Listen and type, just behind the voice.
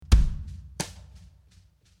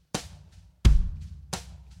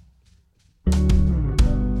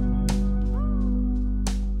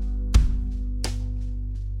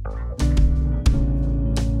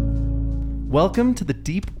Welcome to the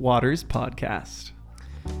Deep Waters Podcast.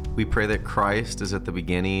 We pray that Christ is at the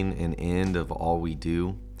beginning and end of all we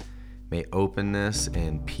do. May openness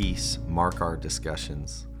and peace mark our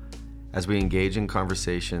discussions. As we engage in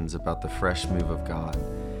conversations about the fresh move of God,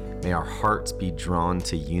 may our hearts be drawn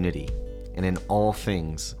to unity. And in all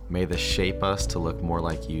things, may this shape us to look more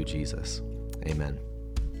like you, Jesus. Amen.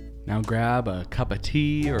 Now grab a cup of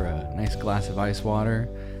tea or a nice glass of ice water,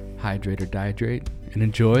 hydrate or dehydrate, and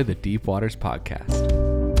enjoy the Deep Waters Podcast.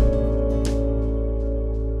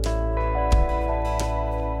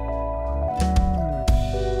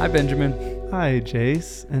 Hi, Benjamin. Hi,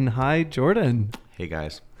 Jace. And hi, Jordan. Hey,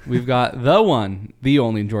 guys. We've got the one, the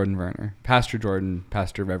only Jordan Werner, Pastor Jordan,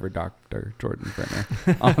 Pastor Reverend Dr. Jordan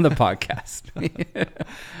Werner on the podcast.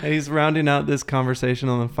 And he's rounding out this conversation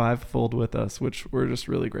on the fivefold with us, which we're just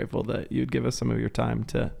really grateful that you'd give us some of your time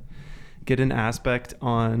to get an aspect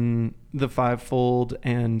on the fivefold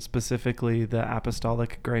and specifically the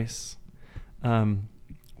apostolic grace.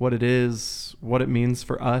 What it is, what it means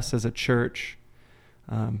for us as a church.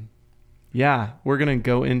 We're going to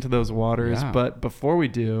go into those waters, but before we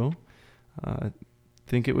do, I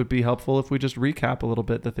think it would be helpful if we just recap a little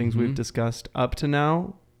bit the things we've discussed up to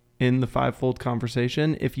now in the fivefold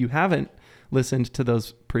conversation. If you haven't listened to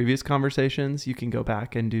those previous conversations, you can go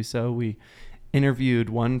back and do so. We interviewed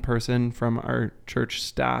one person from our church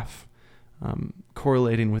staff,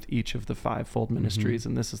 correlating with each of the fivefold ministries,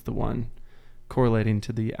 and this is the one correlating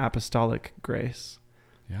to the apostolic grace.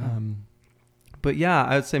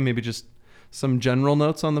 I would say maybe just some general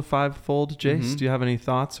notes on the fivefold. Jace, do you have any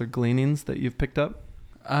thoughts or gleanings that you've picked up?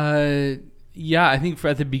 I think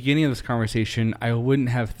at the beginning of this conversation, I wouldn't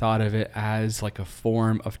have thought of it as like a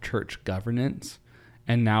form of church governance.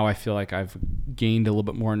 And now I feel like I've gained a little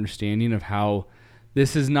bit more understanding of how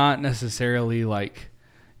this is not necessarily like,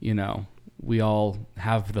 we all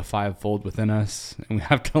have the fivefold within us and we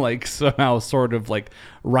have to like somehow sort of like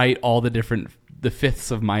write all the fifths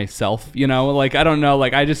of myself, I don't know.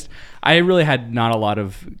 I really had not a lot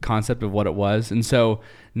of concept of what it was. And so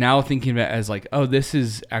now thinking of it as like, oh, this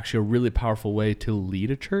is actually a really powerful way to lead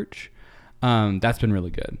a church. That's been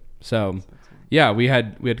really good. So we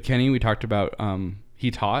had Kenny, we talked about, he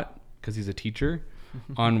taught because he's a teacher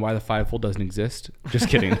on why the fivefold doesn't exist. Just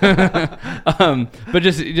kidding. But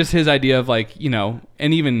just his idea of like, and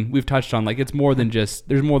even we've touched on like, there's more than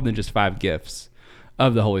just 5 gifts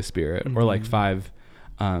of the Holy Spirit or like 5,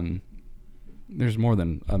 there's more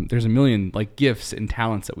than, there's a million like gifts and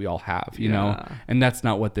talents that we all have, and that's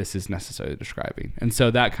not what this is necessarily describing. And so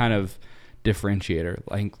that kind of differentiator,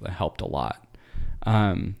 I think, helped a lot.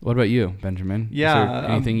 What about you, Benjamin? Yeah. Is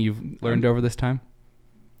there anything you've learned over this time?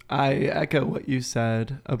 I echo what you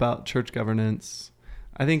said about church governance.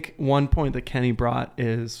 I think one point that Kenny brought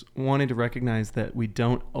is wanting to recognize that we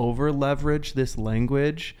don't over leverage this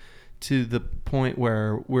language to the point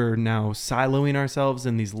where we're now siloing ourselves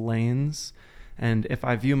in these lanes. And if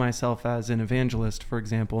I view myself as an evangelist, for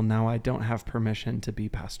example, now I don't have permission to be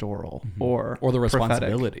pastoral or the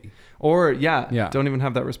responsibility. Prophetic. Don't even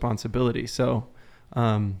have that responsibility. So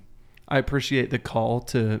I appreciate the call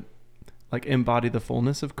to like embody the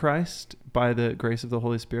fullness of Christ by the grace of the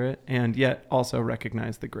Holy Spirit, and yet also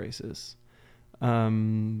recognize the graces.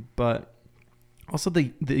 But also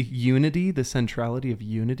the unity, the centrality of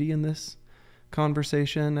unity in this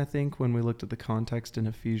conversation, I think when we looked at the context in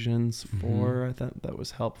Ephesians 4, I thought that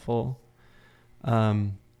was helpful.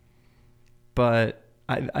 But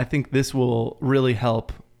I think this will really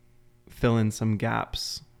help fill in some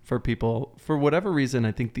gaps for people. For whatever reason,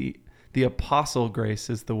 I think the apostle grace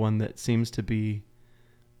is the one that seems to be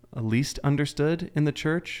least understood in the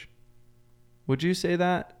church. Would you say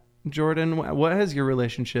that, Jordan? What has your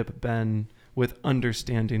relationship been with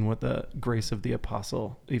understanding what the grace of the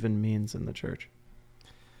apostle even means in the church?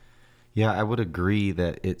 Yeah, I would agree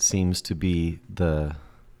that it seems to be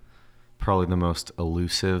probably the most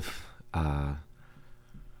elusive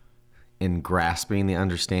in grasping the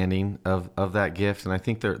understanding of that gift. And I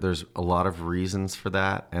think there's a lot of reasons for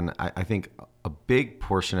that. And I think a big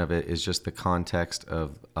portion of it is just the context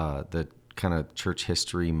of the kind of church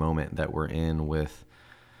history moment that we're in with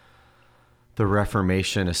the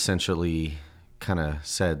Reformation. Essentially kind of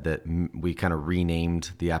said that we kind of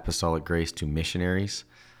renamed the apostolic grace to missionaries.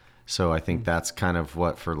 So I think that's kind of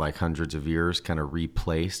what for like hundreds of years kind of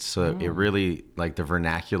replaced. So it really, like the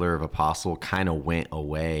vernacular of apostle kind of went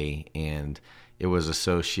away, and it was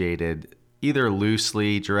associated either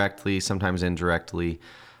loosely, directly, sometimes indirectly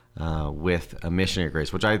with a missionary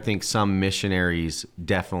grace, which I think some missionaries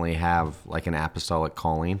definitely have like an apostolic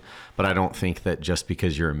calling. But I don't think that just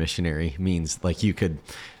because you're a missionary means like you could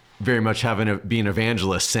very much be an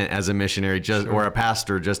evangelist sent as a missionary or a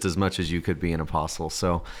pastor just as much as you could be an apostle.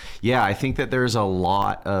 So yeah, I think that there's a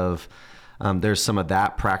lot of, there's some of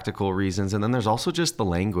that practical reasons. And then there's also just the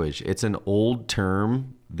language. It's an old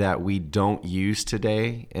term that we don't use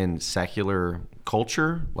today in secular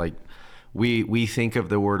culture. Like we think of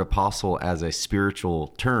the word apostle as a spiritual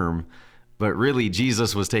term, but really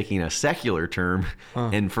Jesus was taking a secular term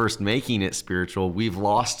and first making it spiritual. We've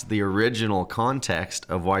lost the original context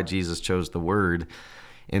of why Jesus chose the word.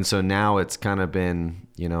 And so now it's kind of been,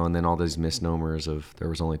 and then all these misnomers of there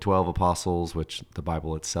was only 12 apostles, which the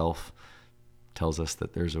Bible itself tells us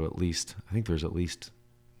that there's at least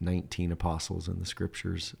 19 apostles in the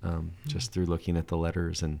scriptures, just through looking at the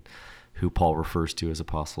letters and who Paul refers to as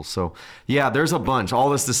apostles. So yeah, there's a bunch. All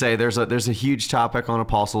this to say, there's a huge topic on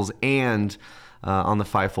apostles and on the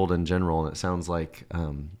fivefold in general. And it sounds like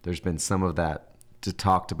there's been some of that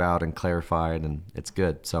talked about and clarified, and it's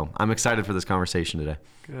good. So I'm excited for this conversation today.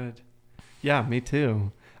 Good. Yeah, me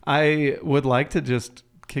too. I would like to just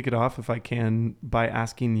kick it off, if I can, by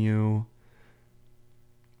asking you,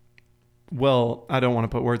 well, I don't want to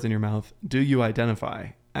put words in your mouth. Do you identify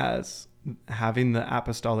as having the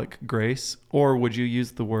apostolic grace, or would you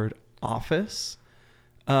use the word office?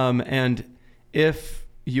 And if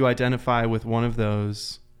you identify with one of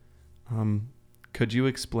those, could you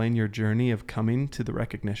explain your journey of coming to the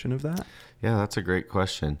recognition of that? Yeah, that's a great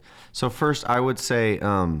question. So first, I would say,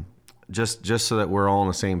 just so that we're all on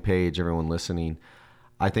the same page, everyone listening,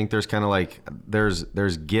 I think there's kind of like, there's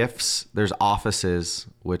gifts, there's offices,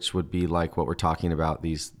 which would be like what we're talking about,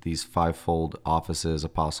 these fivefold offices: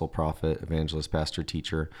 apostle, prophet, evangelist, pastor,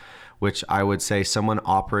 teacher, which I would say someone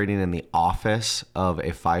operating in the office of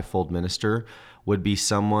a fivefold minister would be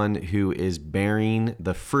someone who is bearing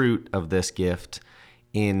the fruit of this gift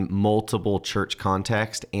in multiple church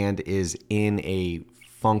context and is in a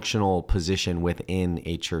functional position within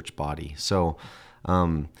a church body. So,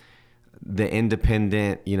 the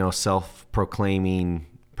independent, self-proclaiming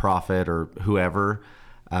prophet or whoever,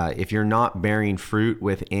 if you're not bearing fruit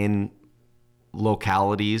within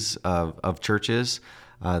localities of churches,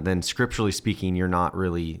 then scripturally speaking, you're not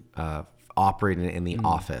really operating in the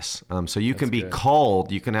office. So you can be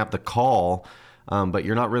called, you can have the call, but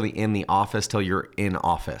you're not really in the office till you're in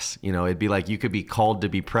office. It'd be like you could be called to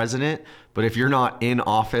be president, but if you're not in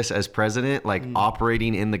office as president, like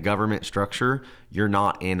operating in the government structure, you're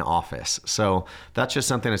not in office. So that's just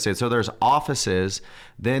something to say. So there's offices,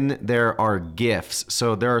 then there are gifts.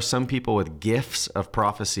 So there are some people with gifts of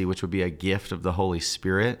prophecy, which would be a gift of the Holy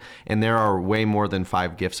Spirit. And there are way more than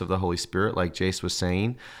 5 gifts of the Holy Spirit, like Jace was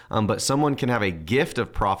saying. But someone can have a gift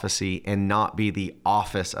of prophecy and not be the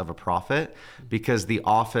office of a prophet, because the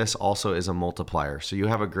office also is a multiplier. So you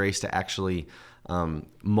have a grace to actually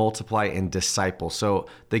multiply and disciple. So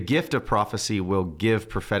the gift of prophecy will give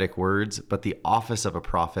prophetic words, but the office of a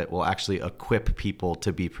prophet will actually equip people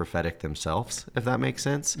to be prophetic themselves, if that makes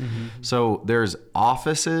sense. Mm-hmm. So there's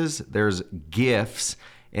offices, there's gifts,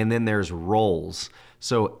 and then there's roles.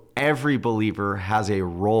 So every believer has a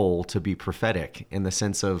role to be prophetic, in the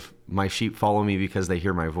sense of, my sheep follow me because they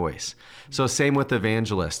hear my voice. So same with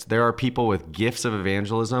evangelists. There are people with gifts of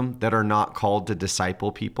evangelism that are not called to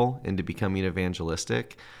disciple people into becoming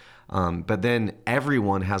evangelistic. But then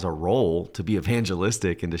everyone has a role to be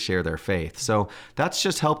evangelistic and to share their faith. So that's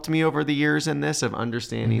just helped me over the years in this, of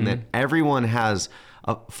understanding that everyone has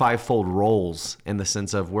fivefold roles, in the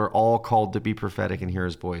sense of, we're all called to be prophetic and hear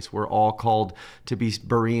his voice. We're all called to be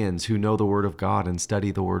Bereans who know the word of God and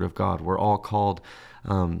study the word of God. We're all called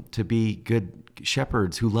to be good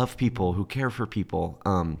shepherds who love people, who care for people.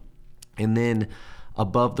 And then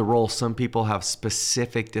above the role, some people have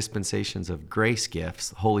specific dispensations of grace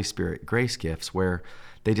gifts, Holy Spirit grace gifts, where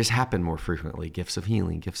they just happen more frequently, gifts of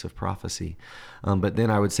healing, gifts of prophecy. But then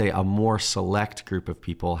I would say a more select group of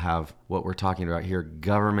people have what we're talking about here,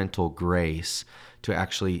 governmental grace, to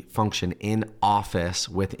actually function in office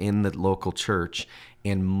within the local church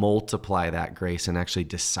and multiply that grace and actually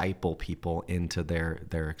disciple people into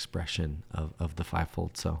their expression of the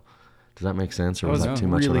fivefold. So does that make sense, or was that too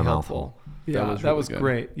much of a mouthful? Yeah, that was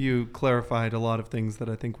great. You clarified a lot of things that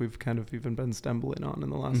I think we've kind of even been stumbling on in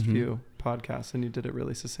the last few podcasts, and you did it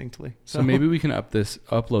really succinctly. So maybe we can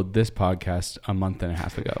upload this podcast a month and a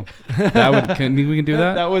half ago. We can do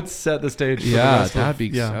that? That would set the stage. Yeah, that'd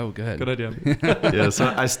be so good. Good idea. Yeah,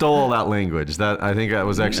 so I stole all that language. I think that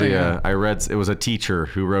was actually I read, it was a teacher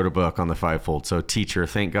who wrote a book on the fivefold. So teacher,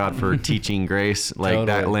 thank God for teaching grace, like totally.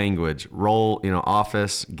 That language, role,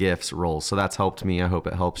 office, gifts, roles. So that's helped me. I hope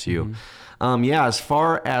it helps you. As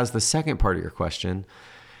far as the second part of your question,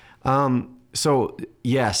 So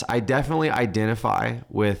yes, I definitely identify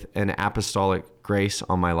with an apostolic grace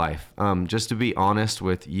on my life. Just to be honest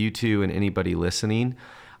with you two and anybody listening,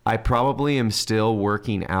 I probably am still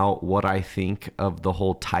working out what I think of the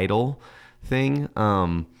whole title thing.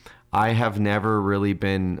 I have never really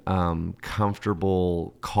been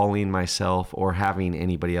comfortable calling myself, or having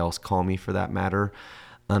anybody else call me for that matter,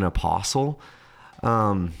 an apostle.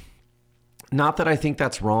 Not that I think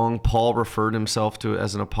that's wrong. Paul referred himself to it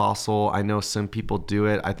as an apostle. I know some people do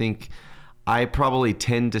it. I think I probably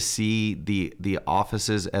tend to see the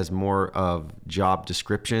offices as more of job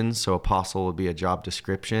descriptions. So apostle would be a job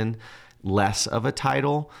description, less of a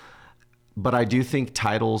title. But I do think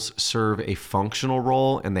titles serve a functional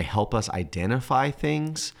role, and they help us identify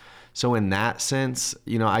things. So in that sense,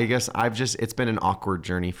 I guess it's been an awkward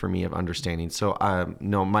journey for me of understanding. So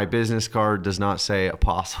no, my business card does not say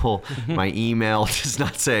apostle. My email does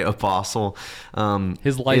not say apostle.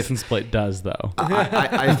 His license plate does, though.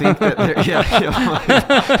 I think that,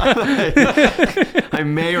 I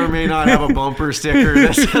may or may not have a bumper sticker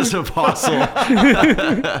that says apostle.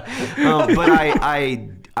 But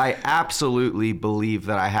I absolutely believe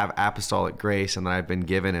that I have apostolic grace, and that I've been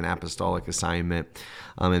given an apostolic assignment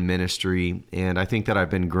in ministry. And I think that I've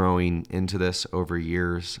been growing into this over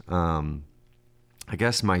years. I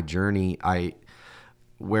guess my journey,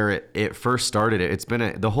 where it first started,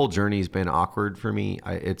 the whole journey's been awkward for me.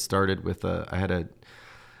 It started with I had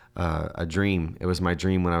a dream. It was my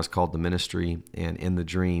dream when I was called to ministry. And in the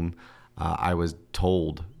dream, I was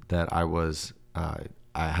told that I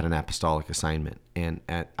had an apostolic assignment, and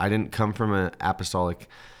I didn't come from an apostolic.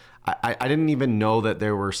 I didn't even know that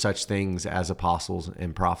there were such things as apostles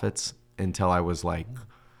and prophets until I was like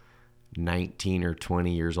 19 or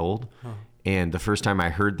 20 years old. Huh. And the first time I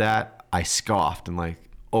heard that, I scoffed and like,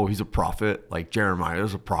 oh, he's a prophet. Like Jeremiah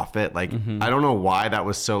was a prophet. Like, I don't know why that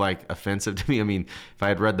was so like offensive to me. I mean, if I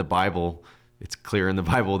had read the Bible, it's clear in the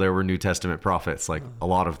Bible there were New Testament prophets, like a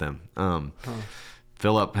lot of them.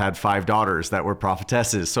 Philip had 5 daughters that were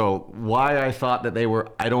prophetesses. So why I thought that they were,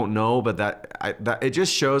 I don't know, but that it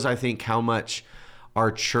just shows, I think, how much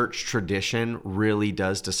our church tradition really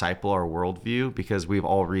does disciple our worldview, because we've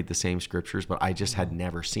all read the same scriptures, but I just had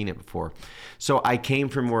never seen it before. So I came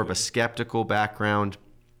from more of a skeptical background,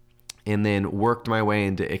 and then worked my way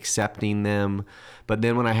into accepting them. But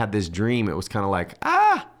then when I had this dream, it was kind of like,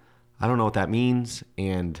 I don't know what that means.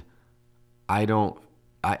 And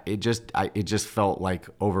it just felt like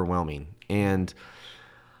overwhelming. And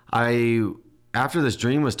after this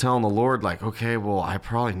dream, was telling the Lord, like, okay, well, I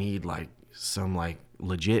probably need like some like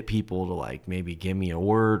legit people to like maybe give me a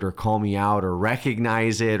word or call me out or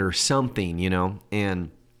recognize it or something, And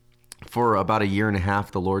for about 1.5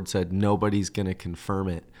 years, the Lord said, nobody's going to confirm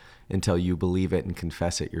it until you believe it and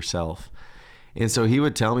confess it yourself. And so he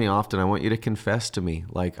would tell me often, I want you to confess to me,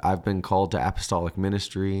 like, I've been called to apostolic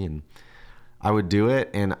ministry. And I would do it,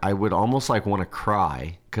 and I would almost like want to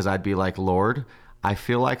cry, because I'd be like, Lord, I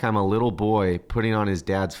feel like I'm a little boy putting on his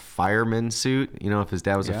dad's fireman suit, if his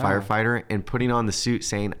dad was a firefighter, and putting on the suit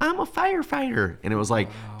saying, I'm a firefighter. And it was like,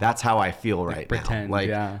 that's how I feel right pretend, now. Like,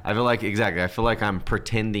 yeah. I feel like, exactly. I feel like I'm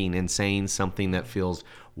pretending and saying something that feels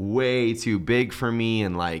way too big for me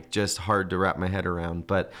and like just hard to wrap my head around.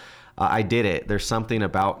 But I did it. There's something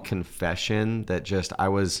about confession that just,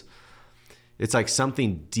 it's like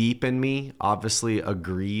something deep in me obviously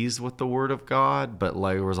agrees with the word of God, but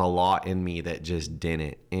like there was a lot in me that just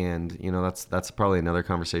didn't. And, that's probably another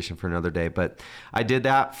conversation for another day. But I did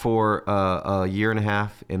that for 1.5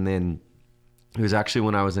 years. And then it was actually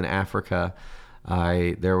when I was in Africa,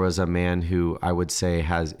 there was a man who I would say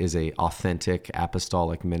is a authentic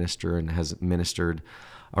apostolic minister and has ministered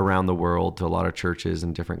around the world to a lot of churches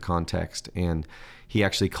in different contexts. And he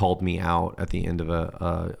actually called me out at the end of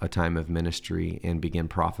a time of ministry and began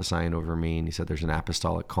prophesying over me. And he said, there's an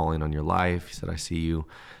apostolic calling on your life. He said, I see you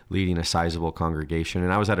leading a sizable congregation.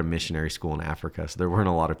 And I was at a missionary school in Africa, so there weren't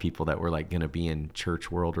a lot of people that were like going to be in church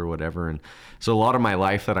world or whatever. And so a lot of my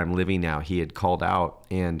life that I'm living now, he had called out.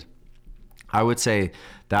 And I would say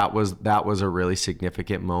that was a really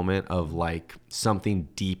significant moment of like something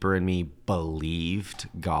deeper in me believed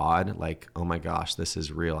God, like, oh my gosh, this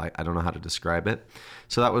is real. I don't know how to describe it.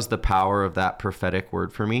 So that was the power of that prophetic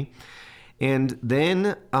word for me. And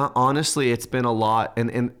then honestly, it's been a lot.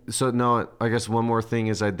 And so no, I guess one more thing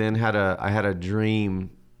is I had a dream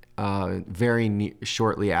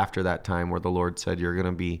shortly after that time where the Lord said, you're going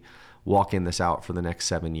to be walking this out for the next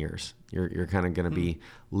 7 years. You're kind of going to be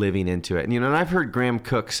living into it. And, and I've heard Graham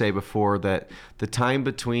Cook say before that the time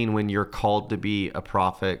between when you're called to be a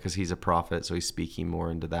prophet, because he's a prophet, so he's speaking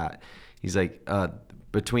more into that. He's like,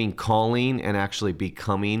 between calling and actually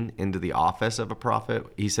becoming into the office of a prophet,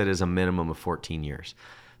 he said, is a minimum of 14 years.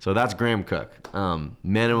 So that's Graham Cook.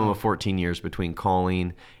 Minimum of 14 years between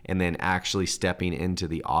calling and then actually stepping into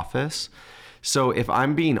the office. So if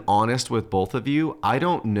I'm being honest with both of you, I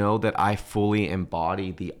don't know that I fully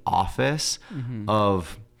embody the office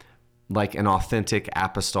of like an authentic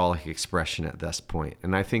apostolic expression at this point.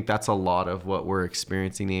 And I think that's a lot of what we're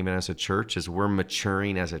experiencing even as a church, is we're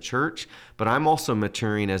maturing as a church, but I'm also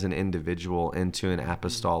maturing as an individual into an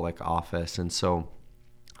apostolic office. And so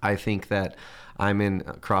I think that I'm in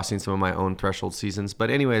crossing some of my own threshold seasons. But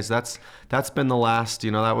anyways, that's been the last,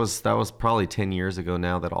 that was probably 10 years ago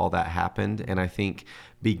now that all that happened. And I think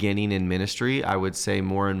beginning in ministry, I would say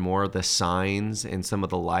more and more the signs and some of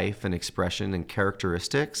the life and expression and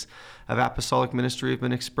characteristics of apostolic ministry have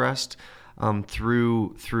been expressed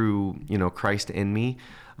through Christ in me.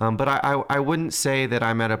 But I wouldn't say that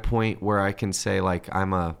I'm at a point where I can say like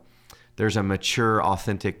there's a mature,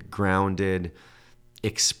 authentic, grounded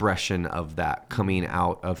expression of that coming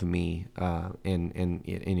out of me.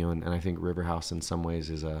 And I think River House in some ways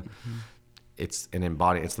is it's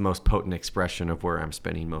the most potent expression of where I'm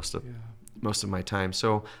spending most of my time.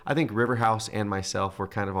 So I think River House and myself were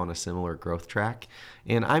kind of on a similar growth track,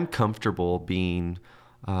 and I'm comfortable being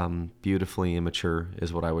beautifully immature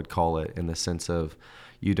is what I would call it, in the sense of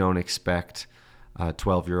you don't expect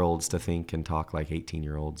 12-year-olds to think and talk like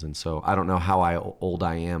 18-year-olds. And so I don't know how old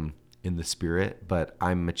I am in the spirit, but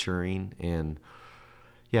I'm maturing, and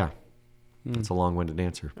that's a long-winded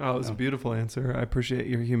answer. Oh, it was a beautiful answer. I appreciate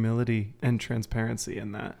your humility and transparency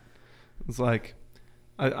in that. It's like,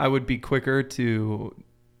 I would be quicker to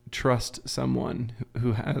trust someone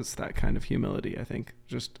who has that kind of humility. I think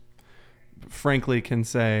just frankly can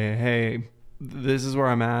say, hey, this is where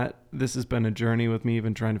I'm at. This has been a journey with me,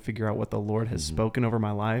 even trying to figure out what the Lord has spoken over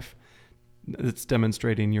my life. It's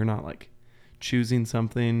demonstrating you're not like choosing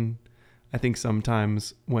something. I think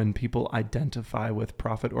sometimes when people identify with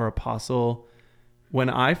prophet or apostle, when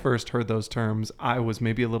I first heard those terms, I was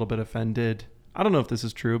maybe a little bit offended. I don't know if this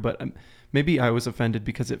is true, but maybe I was offended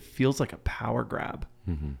because it feels like a power grab.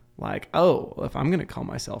 Like, oh, if I'm going to call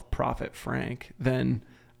myself Prophet Frank, then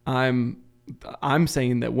I'm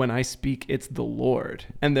saying that when I speak, it's the Lord,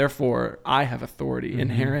 and therefore I have authority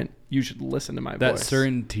inherent. You should listen to my voice. That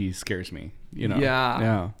certainty scares me.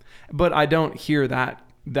 Yeah. But I don't hear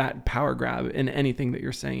that power grab in anything that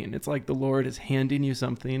you're saying. It's like the Lord is handing you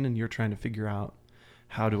something and you're trying to figure out,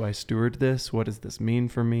 how do I steward this? What does this mean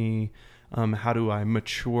for me? How do I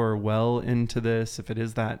mature well into this? If it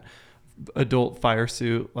is that adult fire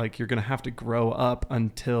suit, like you're going to have to grow up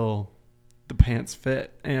until the pants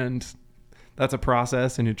fit. And that's a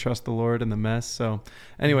process, and you trust the Lord in the mess. So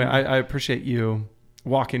anyway, I appreciate you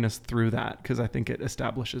walking us through that, because I think it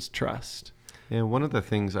establishes trust. Yeah, one of the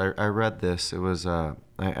things I read this, it was I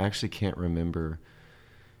actually can't remember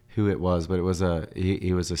who it was, but it was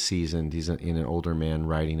he was a seasoned, he's an older man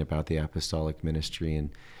writing about the apostolic ministry,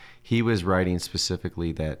 and he was writing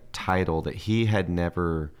specifically that title, that he had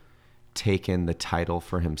never taken the title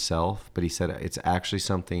for himself, but he said it's actually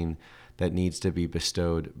something that needs to be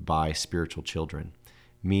bestowed by spiritual children,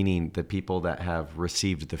 meaning the people that have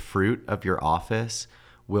received the fruit of your office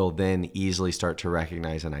will then easily start to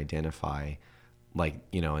recognize and identify, like,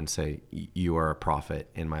 and say, you are a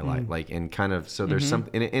prophet in my life. Like, and kind of, so there's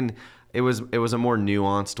something, and it was a more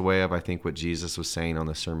nuanced way of, I think, what Jesus was saying on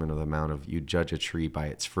the Sermon on the Mount of, you judge a tree by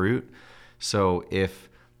its fruit. So if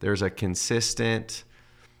there's a consistent,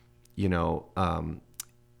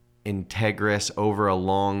 integrous over a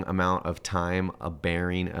long amount of time, a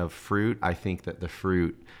bearing of fruit, I think that the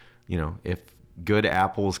fruit, if good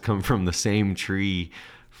apples come from the same tree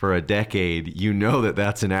for a decade,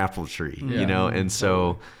 that's an apple tree, and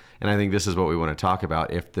so, and I think this is what we want to talk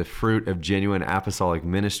about. If the fruit of genuine apostolic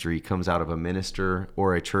ministry comes out of a minister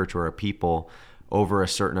or a church or a people over a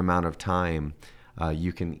certain amount of time,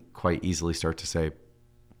 you can quite easily start to say,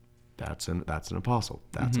 that's an apostle,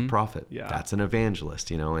 that's a prophet, that's an evangelist,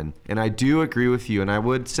 and I do agree with you. And I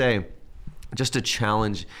would say, just to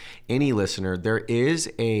challenge any listener, there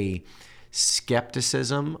is a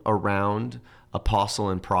skepticism around apostle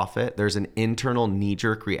and prophet. There's an internal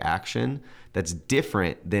knee-jerk reaction that's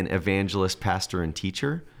different than evangelist, pastor, and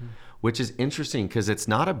teacher, which is interesting because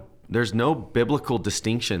there's no biblical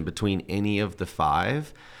distinction between any of the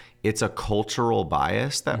five. It's a cultural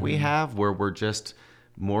bias that we have, where we're just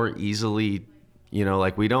more easily,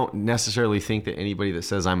 like, we don't necessarily think that anybody that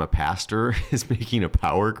says I'm a pastor is making a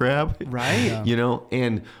power grab. Right.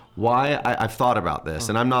 And why I've thought about this,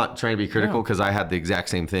 and I'm not trying to be critical, because I had the exact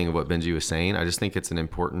same thing of what Benji was saying. I just think it's an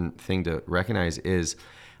important thing to recognize is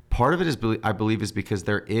part of it is, I believe, is because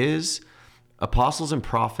there is apostles and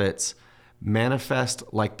prophets manifest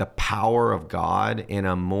like the power of God in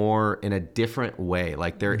a different way.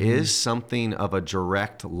 Like there is something of a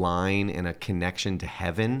direct line and a connection to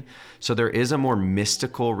heaven. So there is a more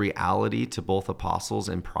mystical reality to both apostles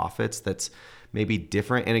and prophets that's maybe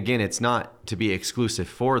different. And again, it's not to be exclusive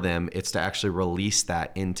for them. It's to actually release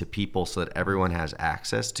that into people so that everyone has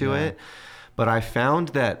access to it. But I found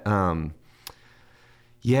that,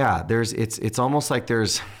 it's almost like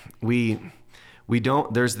there's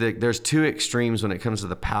two extremes when it comes to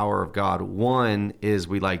the power of God. One is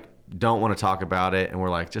we like don't want to talk about it and we're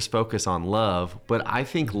like, just focus on love. But I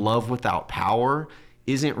think love without power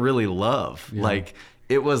isn't really love. Yeah. Like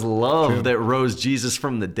it was love that rose Jesus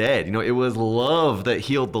from the dead. You know, it was love that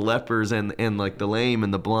healed the lepers and like the lame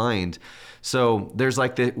and the blind. So there's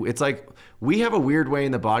like it's like we have a weird way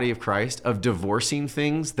in the body of Christ of divorcing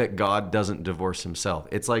things that God doesn't divorce himself.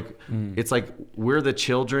 It's like we're the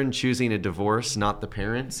children choosing a divorce, not the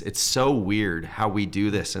parents. It's so weird how we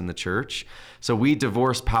do this in the church. So we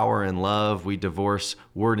divorce power and love. We divorce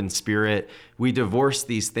word and spirit. We divorce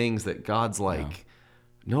these things that God's like,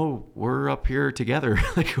 no, we're up here together.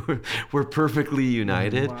 Like we're perfectly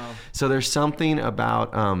united. Wow. So there's something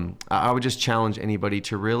about, I would just challenge anybody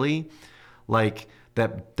to really like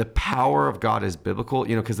that the power of God is biblical,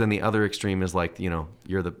 you know, because then the other extreme is like, you know,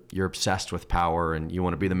 you're obsessed with power and you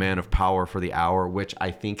want to be the man of power for the hour, which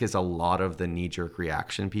I think is a lot of the knee-jerk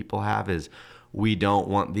reaction people have is we don't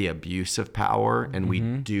want the abuse of power, and we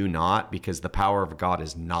do not, because the power of God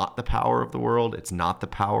is not the power of the world. It's not the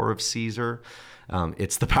power of Caesar.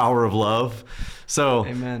 It's the power of love. So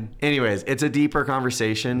amen. Anyways, it's a deeper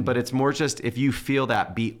conversation, but it's more just if you feel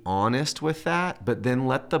that, be honest with that, but then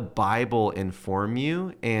let the Bible inform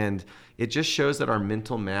you. And it just shows that our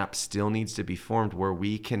mental map still needs to be formed where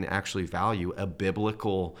we can actually value a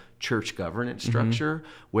biblical church governance structure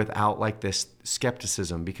without like this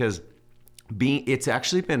skepticism, because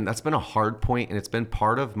that's been a hard point, and it's been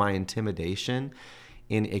part of my intimidation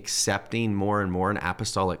in accepting more and more an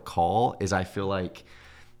apostolic call is I feel like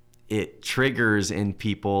it triggers in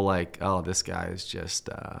people like, oh, this guy is just,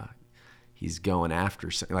 he's going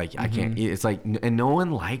after something. Like I can't, it's like, and no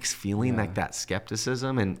one likes feeling like that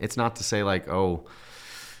skepticism. And it's not to say like, oh,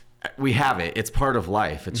 we have it. It's part of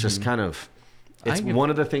life. It's just kind of, it's one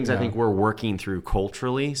of the things I think we're working through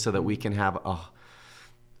culturally so that we can have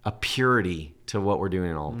a purity to what we're doing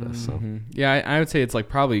in all of this. So yeah, I would say it's like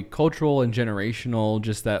probably cultural and generational,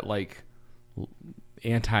 just that like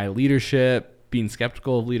anti-leadership, being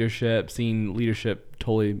skeptical of leadership, seeing leadership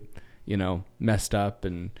totally, you know, messed up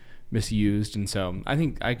and misused. And so I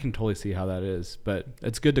think I can totally see how that is, but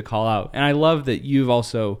it's good to call out. And I love that you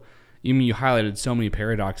highlighted so many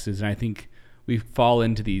paradoxes, and I think we fall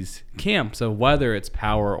into these camps of whether it's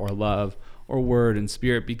power or love or word and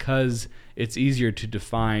spirit, because it's easier to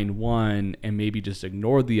define one and maybe just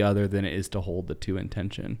ignore the other than it is to hold the two in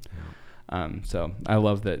tension. So I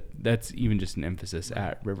love that that's even just an emphasis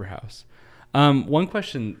at River House. One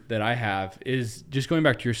question that I have is just going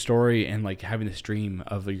back to your story and like having this dream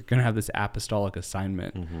of like, you're going to have this apostolic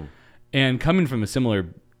assignment, and coming from a similar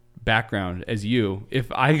background as you,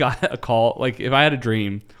 if I got a call, like if I had a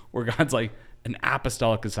dream where God's like an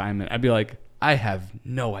apostolic assignment, I'd be like, I have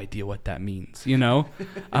no idea what that means. You know,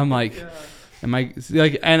 I'm like, am I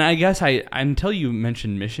like, and I guess until you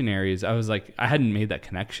mentioned missionaries, I was like, I hadn't made that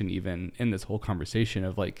connection even in this whole conversation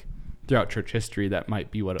of like throughout church history, that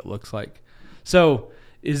might be what it looks like. So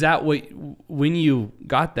is that when you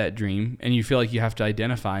got that dream and you feel like you have to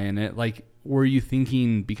identify in it, like, were you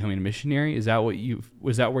thinking becoming a missionary?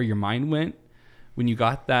 Was that where your mind went when you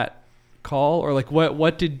got that call, or like,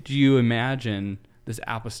 what did you imagine this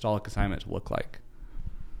apostolic assignment to look like?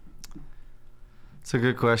 It's a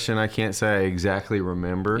good question. I can't say I exactly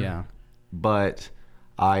remember. Yeah. But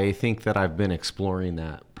I think that I've been exploring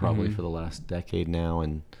that probably for the last decade now.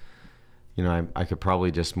 And, you know, I could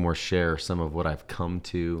probably just more share some of what I've come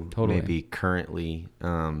to maybe currently.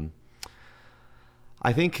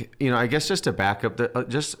 I think, you know, I guess just to back up,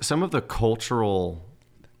 just some of the cultural,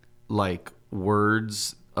 like,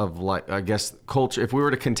 words of, like, I guess culture, if we were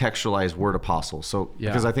to contextualize word apostle. So,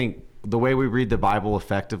 because I think the way we read the Bible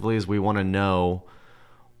effectively is we want to know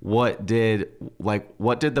what did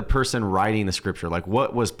the person writing the scripture, like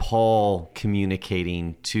what was Paul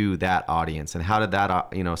communicating to that audience, and how did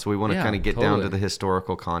that, you know, so we want to kind of get down to the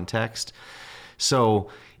historical context. So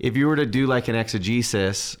if you were to do like an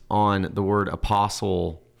exegesis on the word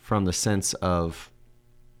apostle from the sense of,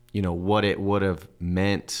 you know, what it would have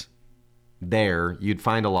meant there, you'd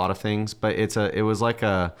find a lot of things, but it was like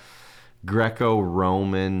a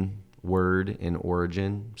Greco-Roman word in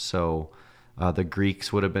origin. So the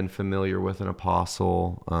Greeks would have been familiar with an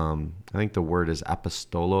apostle. I think the word is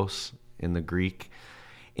apostolos in the Greek.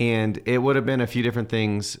 And it would have been a few different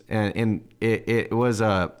things, and it was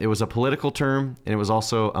a political term, and it was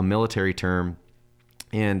also a military term.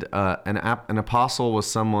 And an apostle was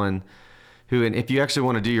someone who, and if you actually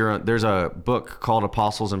want to do your own, there's a book called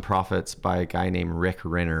Apostles and Prophets by a guy named Rick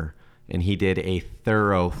Renner, and he did a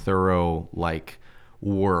thorough like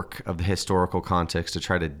work of the historical context to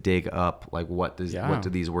try to dig up like what do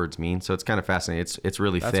these words mean. So it's kind of fascinating. It's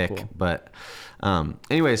really thick, cool. But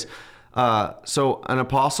anyways. So an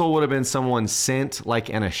apostle would have been someone sent like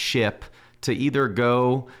in a ship to either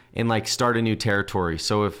go and like start a new territory.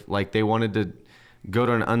 So if like they wanted to go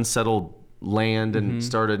to an unsettled land and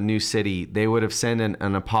start a new city, they would have sent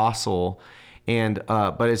an apostle. And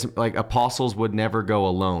but it's like apostles would never go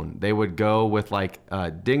alone. They would go with like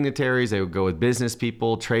dignitaries. They would go with business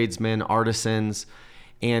people, tradesmen, artisans.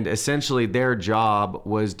 And essentially their job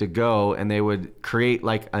was to go and they would create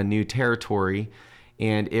like a new territory,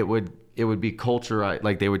 and it would be culture,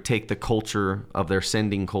 like they would take the culture of their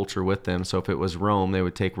sending culture with them. So if it was Rome, they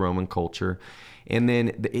would take Roman culture. And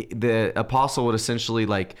then the apostle would essentially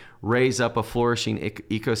like raise up a flourishing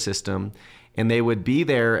ecosystem, and they would be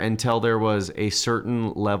there until there was a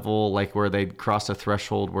certain level, like where they'd cross a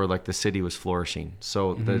threshold where like the city was flourishing.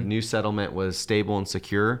 So the new settlement was stable and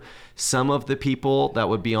secure. Some of the people that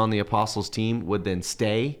would be on the apostles' team would then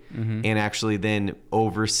stay and actually then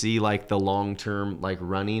oversee like the long-term like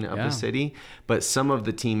running of the city. But some of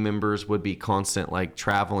the team members would be constant like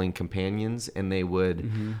traveling companions, and they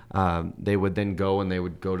would then go and they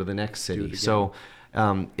would go to the next city. So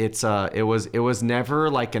it was never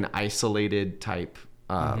like an isolated type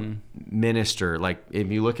minister. Like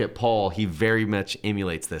if you look at Paul, he very much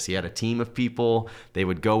emulates this. He had a team of people. They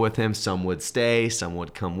would go with him. Some would stay, some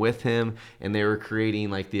would come with him, and they were creating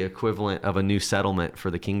like the equivalent of a new settlement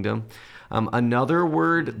for the kingdom. Another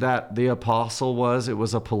word that the apostle was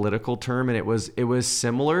a political term, and it was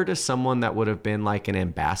similar to someone that would have been like an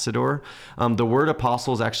ambassador. The word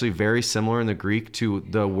apostle is actually very similar in the Greek to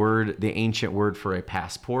the ancient word for a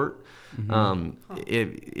passport.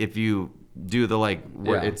 If you do the like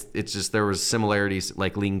it's just there was similarities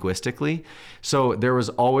like linguistically. So there was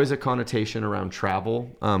always a connotation around travel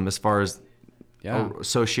as far as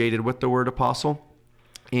associated with the word apostle.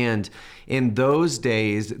 And in those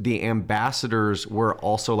days, the ambassadors were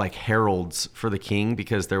also like heralds for the king,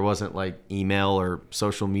 because there wasn't like email or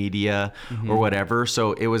social media or whatever.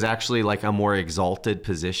 So it was actually like a more exalted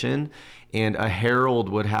position. And a herald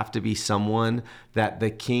would have to be someone that the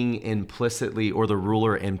king implicitly, or the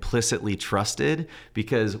ruler implicitly trusted,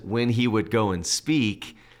 because when he would go and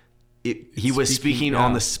speak, he was speaking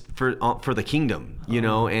on for the kingdom, you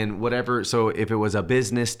know, and whatever. So if it was a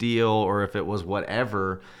business deal, or if it was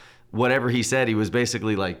whatever he said, he was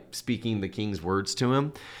basically like speaking the king's words to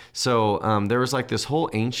him. So there was like this whole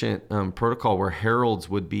ancient protocol where heralds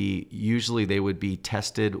would be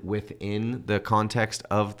tested within the context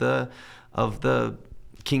of the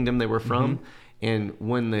kingdom they were from. And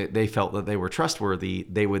when they felt that they were trustworthy,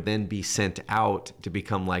 they would then be sent out to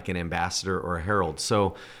become like an ambassador or a herald.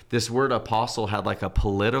 So this word apostle had like a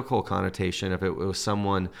political connotation if it was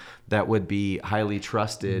someone that would be highly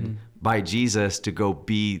trusted by Jesus to go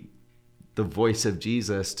be the voice of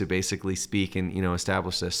Jesus to basically speak and, you know,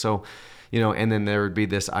 establish this. So, you know, and then there would be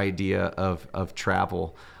this idea of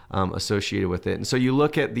travel associated with it. And so you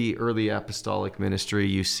look at the early apostolic ministry,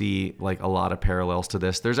 you see like a lot of parallels to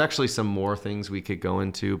this. There's actually some more things we could go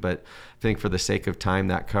into, but I think for the sake of time,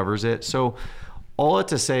 that covers it. So all it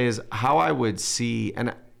to say is how I would see,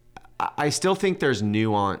 and I still think there's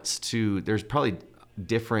nuance there's probably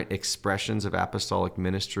different expressions of apostolic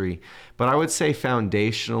ministry, but I would say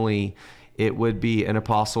foundationally, it would be an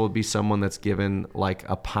apostle would be someone that's given like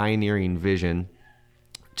a pioneering vision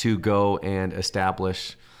to go and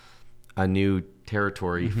establish a new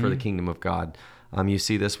territory for the kingdom of God. You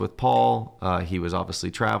see this with Paul. He was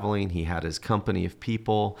obviously traveling. He had his company of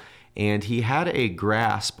people, and he had a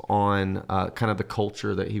grasp on kind of the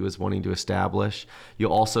culture that he was wanting to establish.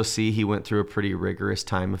 You'll also see he went through a pretty rigorous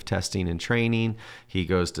time of testing and training. He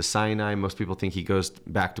goes to Sinai. Most people think he goes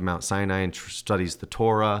back to Mount Sinai and studies the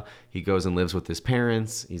Torah. He goes and lives with his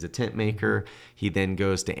parents. He's a tent maker. He then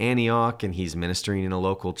goes to Antioch, and he's ministering in a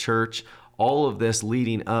local church. All of this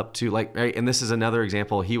leading up to like, right, and this is another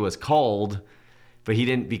example. He was called, but he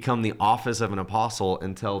didn't become the office of an apostle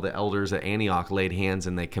until the elders at Antioch laid hands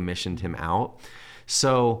and they commissioned him out.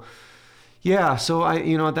 So, yeah. So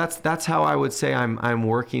that's how I would say I'm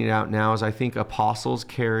working it out now. Is I think apostles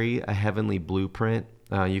carry a heavenly blueprint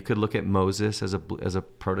You could look at Moses as a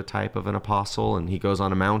prototype of an apostle, and he goes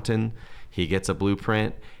on a mountain, he gets a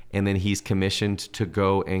blueprint, and then he's commissioned to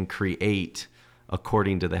go and create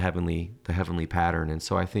according to the heavenly pattern. And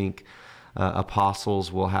so I think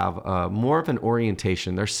apostles will have more of an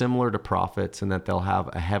orientation. They're similar to prophets in that they'll have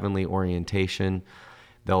a heavenly orientation.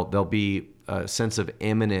 They'll be a sense of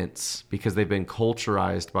imminence because they've been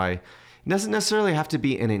culturized by. It doesn't necessarily have to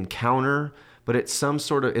be an encounter, but it's some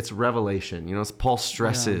sort of, it's revelation. You know, Paul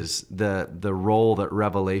stresses the role that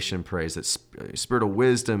revelation plays, that spirit of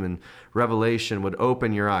wisdom and revelation would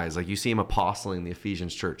open your eyes. Like you see him apostling the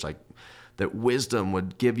Ephesians church, like that wisdom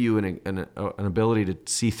would give you an ability to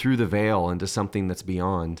see through the veil into something that's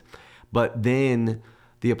beyond. But then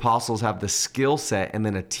the apostles have the skill set and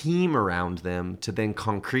then a team around them to then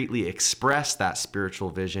concretely express that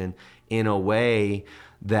spiritual vision in a way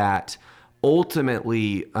that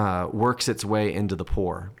ultimately works its way into the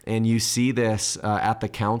poor. And you see this at the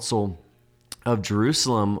Council of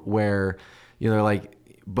Jerusalem where, you know, like,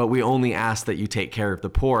 but we only ask that you take care of the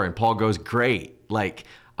poor. And Paul goes, great. Like,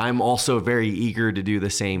 I'm also very eager to do the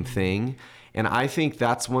same thing. And I think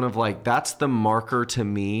that's that's the marker to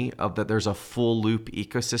me of that there's a full loop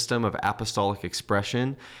ecosystem of apostolic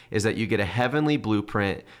expression, is that you get a heavenly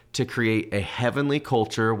blueprint to create a heavenly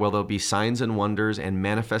culture where there'll be signs and wonders and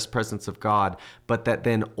manifest presence of God, but that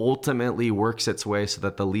then ultimately works its way so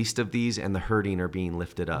that the least of these and the hurting are being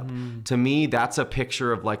lifted up. To me, that's a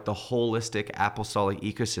picture of like the holistic apostolic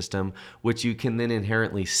ecosystem, which you can then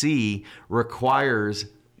inherently see requires,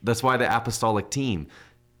 that's why the apostolic team,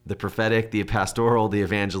 the prophetic, the pastoral, the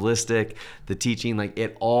evangelistic, the teaching, like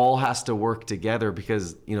it all has to work together,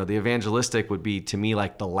 because, you know, the evangelistic would be to me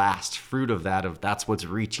like the last fruit of that's what's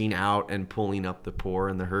reaching out and pulling up the poor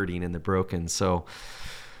and the hurting and the broken. So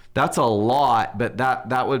that's a lot, but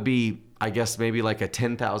that would be, I guess, maybe like a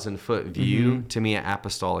 10,000 foot view to me at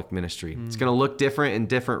apostolic ministry. It's going to look different in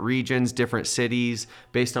different regions, different cities,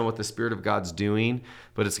 based on what the Spirit of God's doing,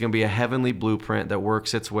 but it's going to be a heavenly blueprint that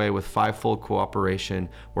works its way with fivefold cooperation,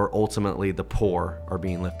 where ultimately the poor are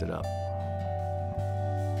being lifted up.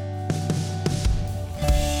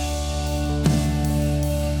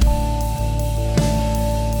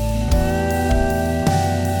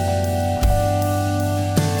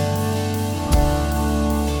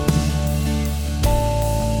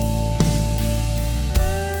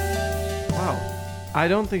 I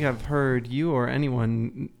don't think I've heard you or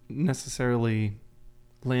anyone necessarily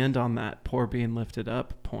land on that poor being lifted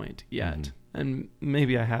up point yet. And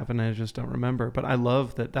maybe I have and I just don't remember. But I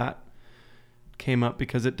love that came up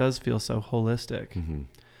because it does feel so holistic.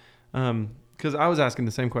 Because I was asking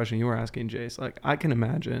the same question you were asking, Jace. Like, I can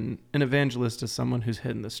imagine an evangelist as someone who's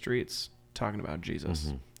hitting the streets talking about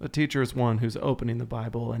Jesus. A teacher is one who's opening the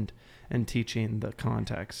Bible and teaching the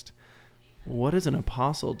context. What does an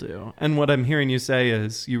apostle do? And what I'm hearing you say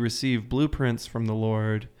is you receive blueprints from the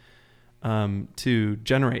Lord to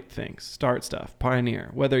generate things, start stuff, pioneer.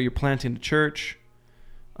 Whether you're planting a church,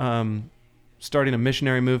 starting a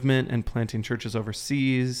missionary movement and planting churches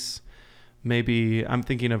overseas. Maybe I'm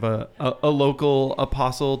thinking of a local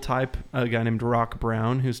apostle type, a guy named Rock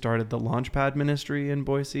Brown who started the Launchpad ministry in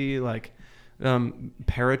Boise, like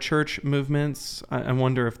parachurch movements. I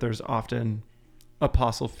wonder if there's often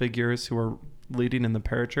apostle figures who are leading in the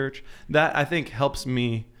parachurch. That I think helps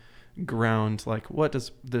me ground, like, what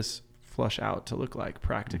does this flush out to look like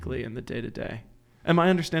practically in the day-to-day? Am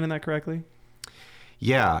I understanding that correctly?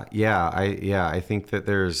 Yeah. I think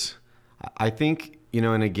that I think, you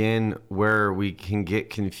know, and again, where we can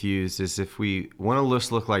get confused is if we want to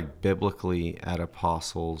just look like biblically at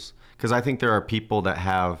apostles, because I think there are people that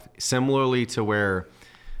have, similarly to where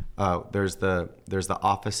there's the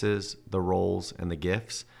offices, the roles, and the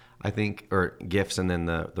gifts, I think, or gifts and then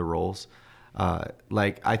the roles.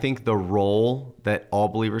 Like, I think the role that all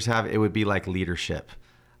believers have, it would be like leadership.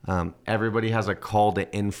 Everybody has a call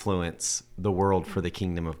to influence the world for the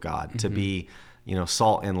kingdom of God, to be, you know,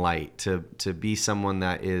 salt and light, to be someone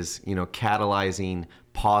that is, you know, catalyzing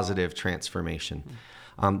positive transformation.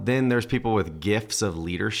 Then there's people with gifts of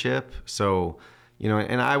leadership. So, you know,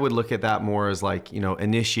 and I would look at that more as like, you know,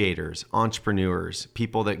 initiators, entrepreneurs,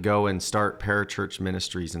 people that go and start parachurch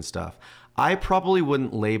ministries and stuff. I probably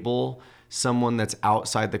wouldn't label someone that's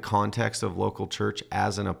outside the context of local church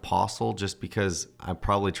as an apostle, just because I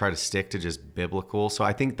probably try to stick to just biblical. So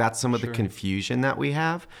I think that's some of the confusion that we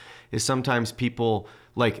have, is sometimes people,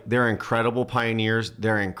 like, they're incredible pioneers,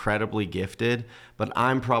 they're incredibly gifted, but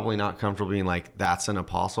I'm probably not comfortable being like, that's an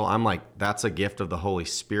apostle. I'm like, that's a gift of the Holy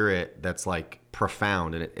Spirit that's like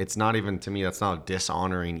profound. And it's not even, to me, that's not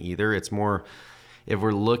dishonoring either. It's more, if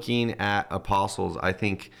we're looking at apostles, I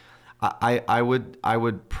think I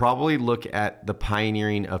would probably look at the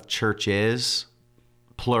pioneering of churches,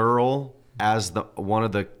 plural, as one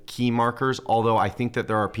of the key markers. Although I think that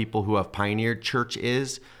there are people who have pioneered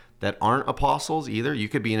churches that aren't apostles either. You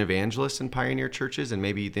could be an evangelist and pioneer churches, and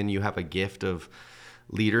maybe then you have a gift of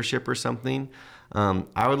leadership or something.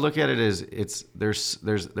 I would look at it as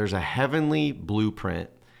there's a heavenly blueprint,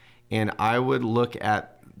 and I would look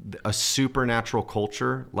at a supernatural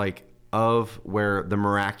culture of where the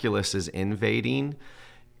miraculous is invading.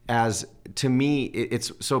 As to me,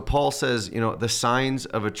 it's so Paul says, the signs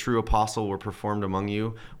of a true apostle were performed among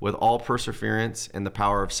you with all perseverance and the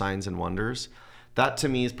power of signs and wonders. That to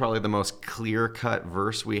me is probably the most clear-cut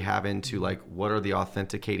verse we have into what are the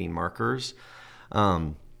authenticating markers.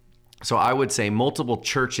 So I would say multiple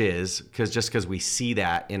churches, because we see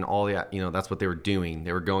that in all the, that's what they were doing.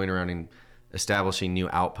 They were going around and establishing new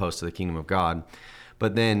outposts of the kingdom of God.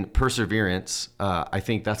 But then perseverance, I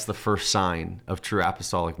think that's the first sign of true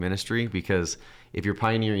apostolic ministry, because if you're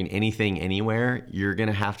pioneering anything anywhere, you're going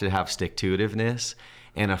to have stick-to-itiveness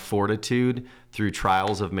and a fortitude through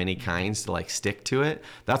trials of many kinds to stick to it.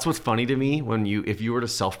 That's what's funny to me if you were to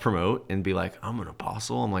self-promote and be like, I'm an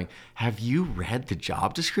apostle. I'm like, have you read the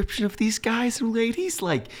job description of these guys and ladies?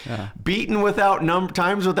 Beaten without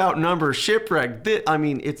times without number, shipwrecked.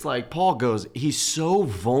 It's like Paul goes, he's so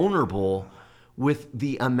vulnerable with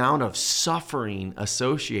the amount of suffering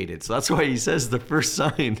associated. So that's why he says the first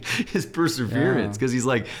sign is perseverance, because he's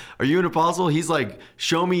like, are you an apostle? He's like,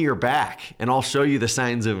 show me your back and I'll show you the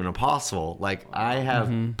signs of an apostle. I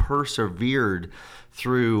have persevered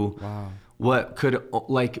through what could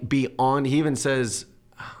be on. He even says,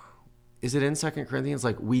 is it in 2 Corinthians?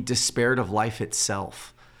 We despaired of life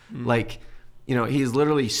itself. He's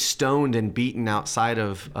literally stoned and beaten outside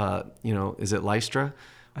of, is it Lystra?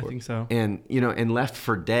 I think so. And, and left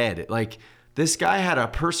for dead. This guy had a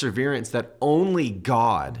perseverance that only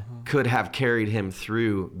God could have carried him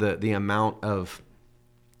through the amount of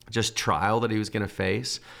just trial that he was going to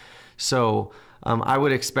face. So I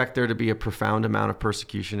would expect there to be a profound amount of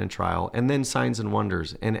persecution and trial, and then signs and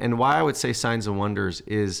wonders. And why I would say signs and wonders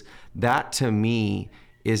is that, to me,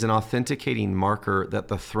 is an authenticating marker that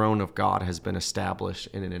the throne of God has been established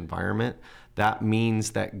in an environment. That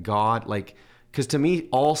means that God, because to me,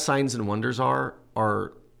 all signs and wonders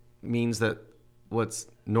means that what's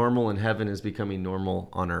normal in heaven is becoming normal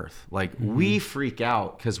on earth. We freak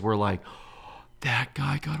out because we're like, oh, that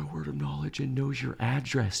guy got a word of knowledge and knows your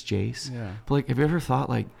address, Jace. Yeah. But have you ever thought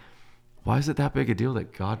why is it that big a deal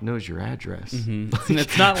that God knows your address? And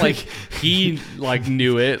it's not like he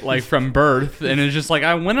knew it from birth, and it's just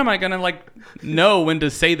when am I gonna know when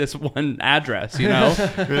to say this one address?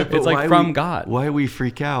 It's from God. Why we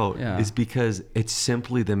freak out is because it's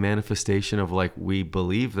simply the manifestation of we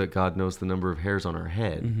believe that God knows the number of hairs on our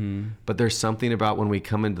head, but there's something about when we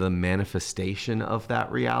come into the manifestation of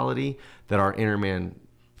that reality that our inner man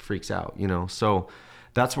freaks out. So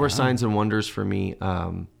that's where signs and wonders for me.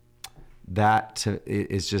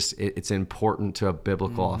 It's important to a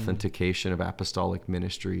biblical authentication of apostolic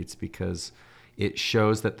ministry. It's because it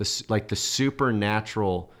shows that the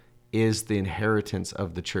supernatural is the inheritance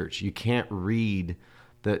of the church. You can't read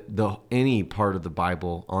any part of the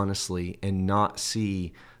Bible honestly and not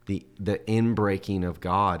see the inbreaking of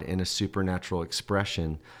God in a supernatural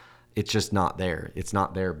expression. It's just not there. It's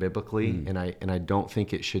not there biblically, and I don't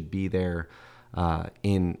think it should be there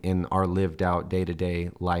in our lived out day-to-day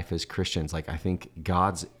life as Christians. I think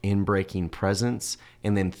God's inbreaking presence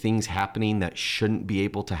and then things happening that shouldn't be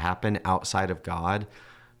able to happen outside of God,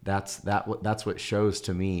 that's what shows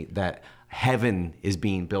to me that heaven is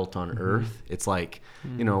being built on earth. It's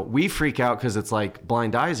we freak out because it's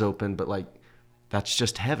blind eyes open, but that's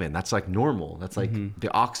just heaven. That's normal. That's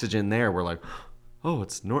the oxygen there. We're oh,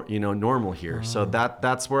 it's normal here. Oh. So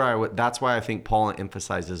that's why I think Paul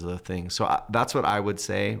emphasizes the thing. So that's what I would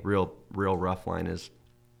say. Real rough line is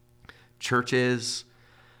churches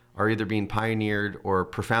are either being pioneered or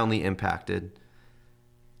profoundly impacted.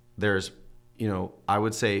 There's, I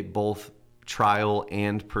would say both trial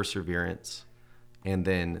and perseverance, and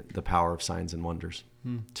then the power of signs and wonders.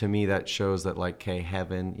 To me, that shows that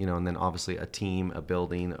heaven, and then obviously a team, a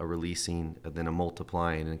building, a releasing, and then a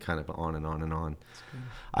multiplying, and kind of on and on and on.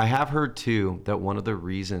 I have heard too that one of the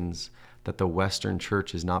reasons that the Western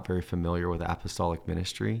church is not very familiar with apostolic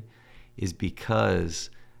ministry is because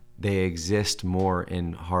they exist more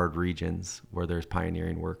in hard regions where there's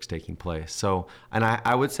pioneering works taking place. So, and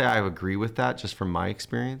I would say I agree with that just from my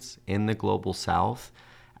experience. In the global South,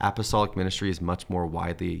 apostolic ministry is much more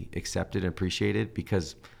widely accepted and appreciated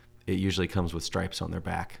because it usually comes with stripes on their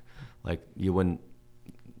back. You wouldn't,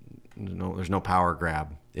 there's no power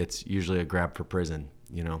grab. it's usually a grab for prison,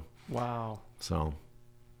 Wow. So.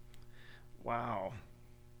 Wow.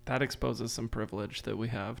 That exposes some privilege that we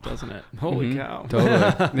have, doesn't it? Holy cow.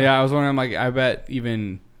 Totally. Yeah, I was wondering, like, I bet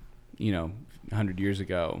even, 100 years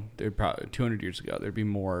ago, there'd probably 200 years ago, there'd be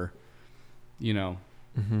more,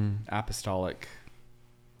 apostolic,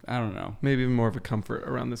 I don't know. Maybe more of a comfort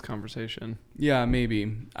around this conversation. Yeah,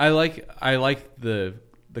 maybe. I like the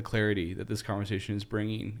clarity that this conversation is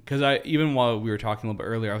bringing, because even while we were talking a little bit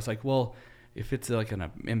earlier, I was like, well, if it's like an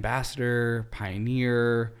ambassador,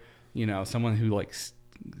 pioneer, someone who like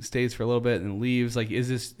stays for a little bit and leaves, like, is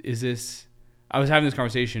this, I was having this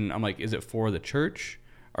conversation. I'm like, is it for the church?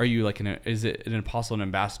 Are you like, is it an apostle and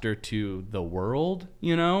ambassador to the world, And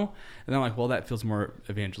then I'm like, well, that feels more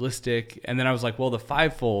evangelistic. And then I was like, well, the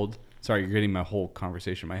fivefold, sorry, you're getting my whole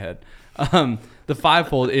conversation in my head. The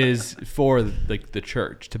fivefold is for like the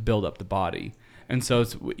church to build up the body. And so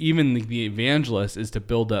it's, even the evangelist is to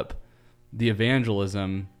build up the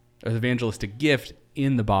evangelism or the evangelistic gift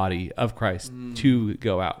in the body of Christ to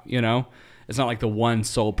go out, It's not like the one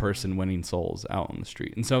sole person winning souls out on the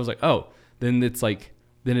street. And so I was like, oh, then it's like,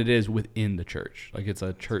 then it is within the church. Like, it's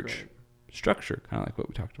a church structure, kind of like what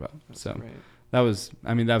we talked about. That's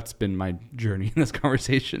that's been my journey in this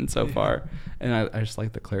conversation so far. And I just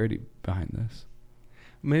like the clarity behind this.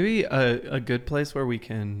 Maybe a good place where we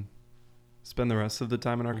can spend the rest of the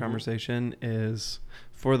time in our conversation is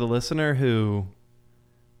for the listener who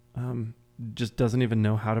just doesn't even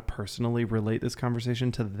know how to personally relate this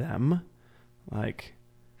conversation to them. Like,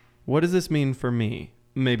 what does this mean for me?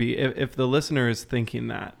 Maybe if the listener is thinking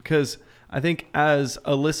that, because I think as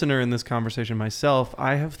a listener in this conversation myself,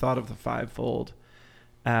 I have thought of the fivefold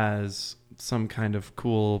as some kind of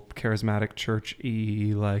cool charismatic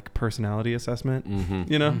church-y like personality assessment,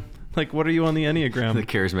 like, what are you on the Enneagram? The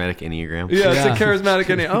charismatic Enneagram. Yeah, it's a charismatic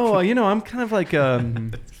Enneagram. Oh, I'm kind of like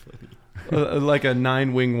like a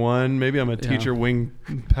 9-wing one. Maybe I'm a teacher wing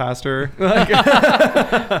pastor.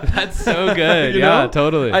 That's so good. Yeah,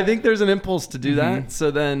 totally. I think there's an impulse to do that. So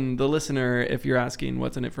then the listener, if you're asking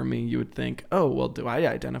what's in it for me, you would think, oh, well, do I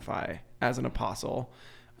identify as an apostle?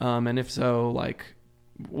 And if so, like,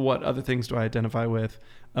 what other things do I identify with?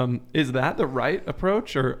 Is that the right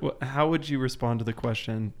approach, or how would you respond to the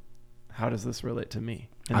question, how does this relate to me?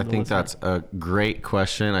 I think that's a great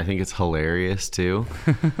question. I think it's hilarious too,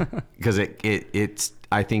 because it's.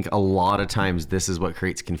 I think a lot of times this is what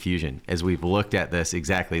creates confusion, as we've looked at this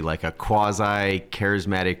exactly like a quasi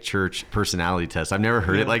charismatic church personality test. I've never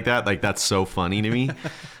heard it like that. Like, that's so funny to me.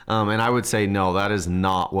 And I would say, no, that is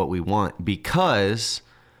not what we want, because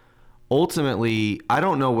ultimately, I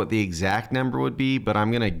don't know what the exact number would be, but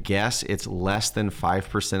I'm going to guess it's less than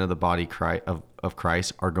 5% of the body of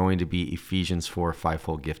Christ are going to be Ephesians 4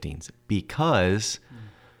 fivefold giftings, because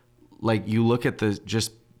like, you look at the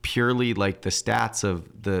just purely like the stats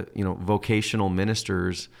of the, vocational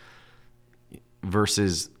ministers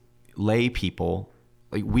versus lay people.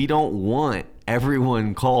 Like, we don't want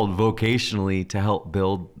everyone called vocationally to help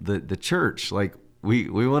build the church. Like, we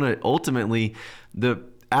want to ultimately, the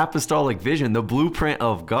apostolic vision, the blueprint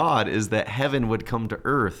of God is that heaven would come to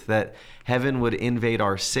earth, that heaven would invade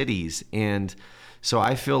our cities. And so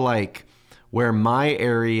I feel like where my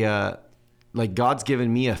area, like, God's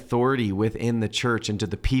given me authority within the church and to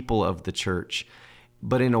the people of the church.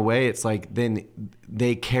 But in a way, it's like then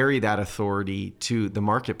they carry that authority to the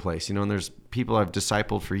marketplace, and there's people I've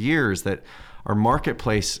discipled for years that are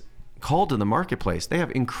called to the marketplace. They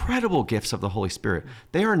have incredible gifts of the Holy Spirit.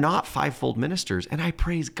 They are not fivefold ministers, and I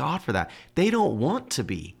praise God for that. They don't want to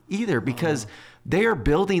be either, because they are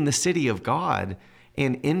building the city of God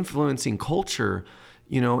and influencing culture,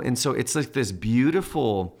 and so it's like this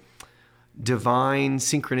beautiful divine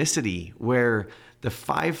synchronicity where the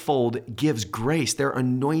fivefold gives grace. They're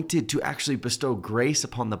anointed to actually bestow grace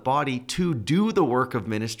upon the body to do the work of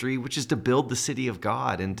ministry, which is to build the city of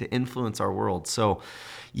God and to influence our world. So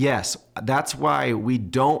yes, that's why we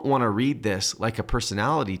don't want to read this like a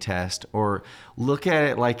personality test, or look at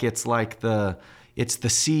it like it's the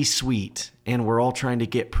C-suite, and we're all trying to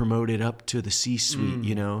get promoted up to the C-suite,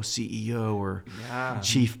 CEO or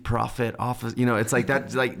chief prophet office. It's like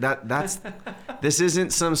that. That's this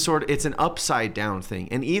isn't some sort. It's an upside down thing.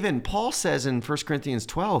 And even Paul says in 1 Corinthians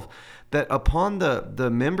 12 that upon the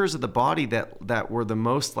members of the body that were the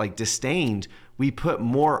most like disdained, we put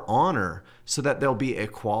more honor, so that there'll be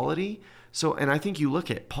equality. So, and I think you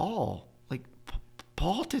look at Paul.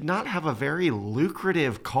 Paul did not have a very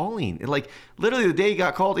lucrative calling. Like, literally the day he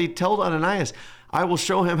got called, he told Ananias, I will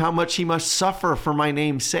show him how much he must suffer for my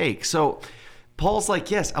name's sake. So Paul's like,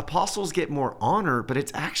 yes, apostles get more honor, but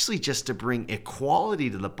it's actually just to bring equality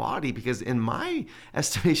to the body, because in my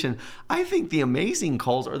estimation, I think the amazing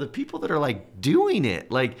calls are the people that are like doing it.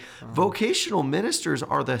 Like vocational ministers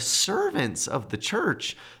are the servants of the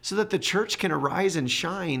church so that the church can arise and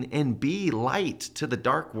shine and be light to the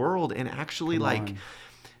dark world and actually like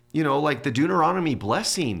the Deuteronomy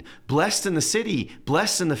blessing, blessed in the city,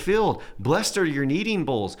 blessed in the field, blessed are your kneading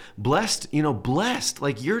bowls, blessed,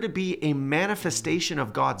 like you're to be a manifestation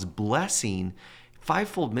of God's blessing.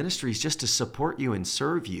 Fivefold ministry is just to support you and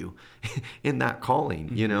serve you in that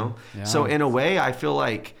calling, Yeah. So in a way, I feel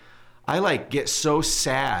like I get so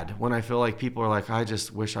sad when I feel like people are like, I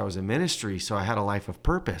just wish I was in ministry so I had a life of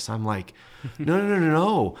purpose. I'm like,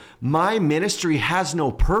 no. My ministry has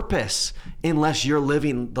no purpose unless you're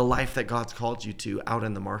living the life that God's called you to out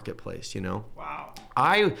in the marketplace, Wow.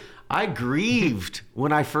 I grieved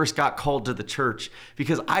when I first got called to the church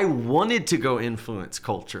because I wanted to go influence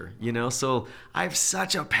culture, So I have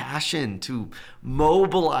such a passion to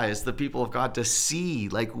mobilize the people of God to see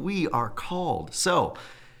like we are called. So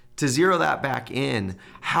to zero that back in,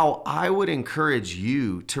 how I would encourage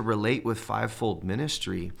you to relate with fivefold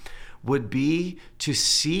ministry would be to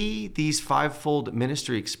see these fivefold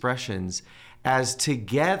ministry expressions as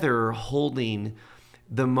together holding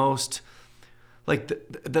the most, like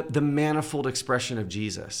the manifold expression of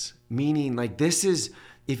Jesus. Meaning like this is,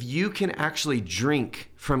 if you can actually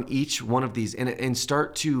drink from each one of these and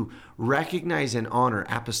start to recognize and honor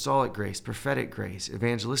apostolic grace, prophetic grace,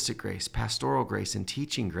 evangelistic grace, pastoral grace, and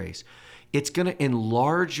teaching grace, it's going to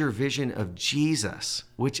enlarge your vision of Jesus,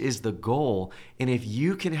 which is the goal. And if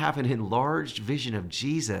you can have an enlarged vision of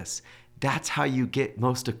Jesus, that's how you get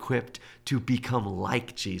most equipped to become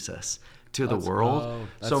like Jesus to the world.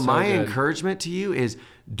 So my encouragement to you is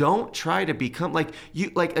don't try to become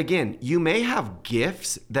again, you may have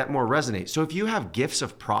gifts that more resonate. So if you have gifts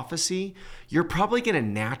of prophecy, you're probably going to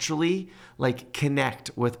naturally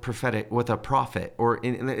connect with a prophet,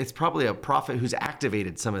 it's probably a prophet who's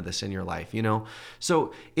activated some of this in your life,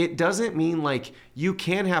 So it doesn't mean you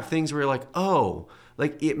can have things where you're like, oh,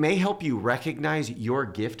 it may help you recognize your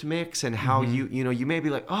gift mix and how you may be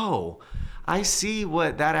like, oh, I see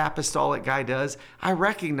what that apostolic guy does. I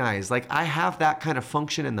recognize, I have that kind of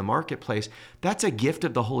function in the marketplace. That's a gift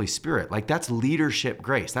of the Holy Spirit. That's leadership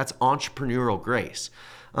grace. That's entrepreneurial grace.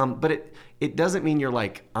 But it doesn't mean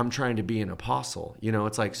you're I'm trying to be an apostle.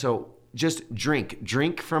 So just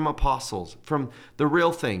drink from apostles, from the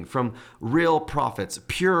real thing, from real prophets,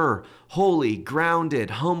 pure, holy, grounded,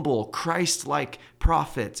 humble, Christ-like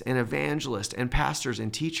prophets and evangelists and pastors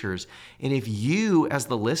and teachers. And if you as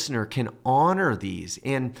the listener can honor these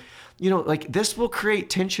and, this will create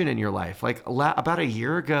tension in your life. About a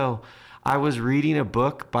year ago, I was reading a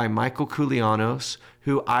book by Michael Koulianos,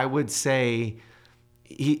 who I would say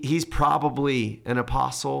he's probably an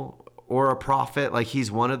apostle or a prophet,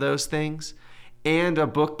 he's one of those things, and a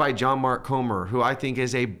book by John Mark Comer, who I think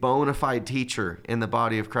is a bona fide teacher in the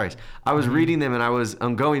body of Christ. I was reading them and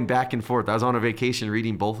I'm going back and forth. I was on a vacation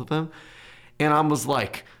reading both of them, and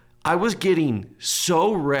I was getting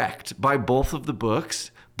so wrecked by both of the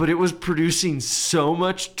books, but it was producing so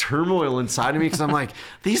much turmoil inside of me because I'm like,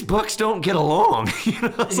 these books don't get along.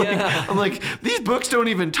 I'm like, these books don't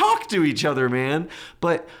even talk to each other, man.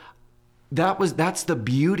 But that's the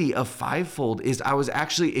beauty of Fivefold, is I was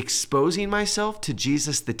actually exposing myself to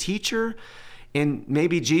Jesus the teacher and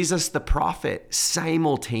maybe Jesus the prophet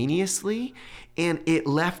simultaneously, and it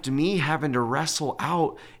left me having to wrestle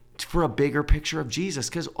out for a bigger picture of Jesus,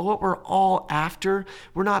 because what we're all after,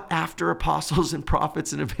 we're not after apostles and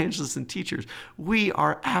prophets and evangelists and teachers. We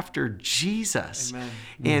are after Jesus. Amen.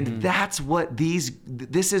 And that's what these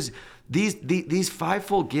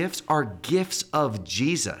fivefold gifts are, gifts of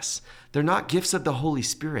Jesus. They're not gifts of the Holy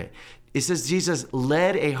Spirit. It says Jesus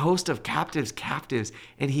led a host of captives,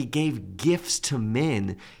 and he gave gifts to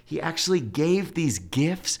men. He actually gave these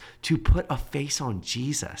gifts to put a face on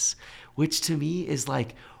Jesus, which to me is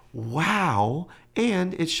wow.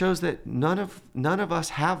 And it shows that none of us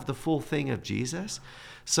have the full thing of Jesus.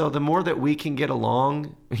 So the more that we can get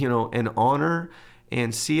along, and honor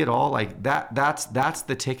and see it all, that's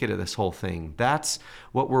the ticket of this whole thing. That's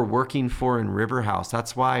what we're working for in River House.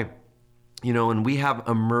 That's why, and we have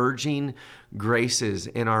emerging graces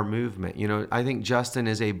in our movement. I think Justin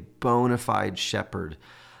is a bona fide shepherd.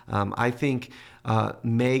 I think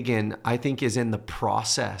Megan, is in the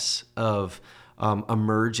process of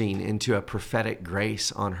emerging into a prophetic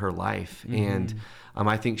grace on her life. Mm-hmm. And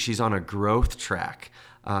I think she's on a growth track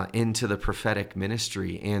into the prophetic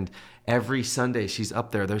ministry. And every Sunday she's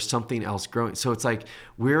up there, there's something else growing. So it's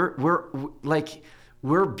we're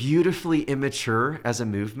we're beautifully immature as a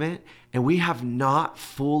movement, and we have not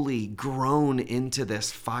fully grown into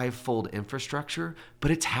this fivefold infrastructure, but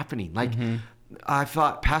it's happening. Like, I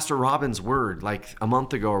thought Pastor Robin's word, like a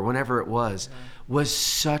month ago or whenever it was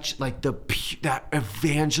such like that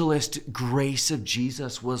evangelist grace of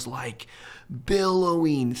Jesus was like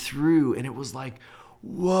billowing through, and it was like,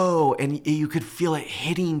 whoa, and you could feel it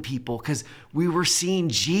hitting people because we were seeing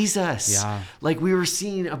Jesus. Yeah. Like we were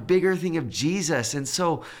seeing a bigger thing of Jesus. And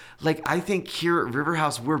so like, I think here at River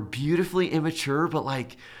House, we're beautifully immature, but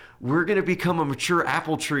like, we're going to become a mature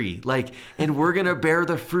apple tree, like, and we're going to bear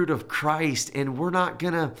the fruit of Christ, and we're not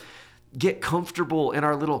going to get comfortable in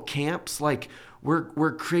our little camps. Like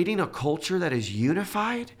we're creating a culture that is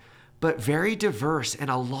unified, but very diverse, and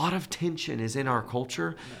a lot of tension is in our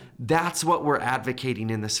culture. That's what we're advocating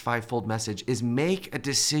in this fivefold message, is make a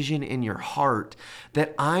decision in your heart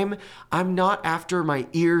that I'm not after my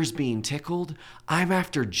ears being tickled. I'm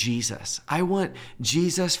after Jesus. I want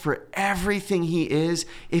Jesus for everything he is.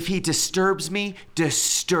 If he disturbs me,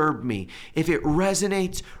 disturb me. If it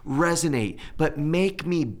resonates, resonate, but make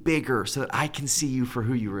me bigger so that I can see you for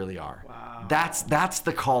who you really are. Wow. That's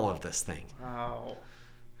the call of this thing. Wow.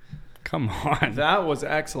 Come on. That was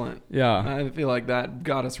excellent. Yeah. I feel like that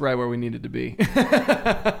got us right where we needed to be.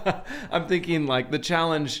 I'm thinking like the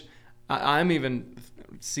challenge I'm even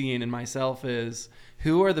seeing in myself is,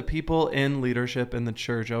 who are the people in leadership in the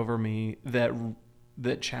church over me that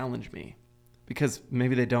challenge me? Because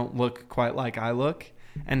maybe they don't look quite like I look.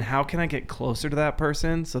 And how can I get closer to that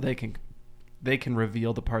person so they can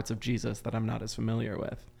reveal the parts of Jesus that I'm not as familiar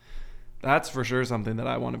with? That's for sure something that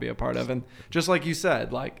I want to be a part of. And just like you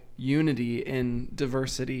said, like unity in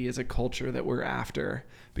diversity is a culture that we're after,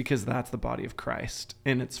 because that's the body of Christ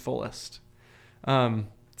in its fullest.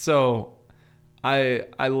 So I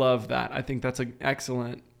love that. I think that's an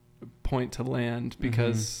excellent point to land,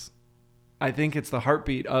 because I think it's the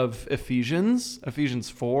heartbeat of Ephesians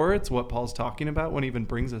 4. It's what Paul's talking about when he even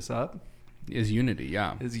brings us up. Is unity,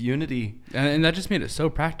 yeah. Is unity. And that just made it so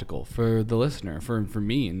practical for the listener, for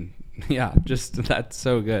me, and yeah, just that's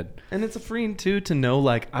so good. And it's a freeing too to know,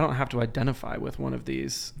 like, I don't have to identify with one of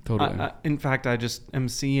these. Totally. In fact, I just am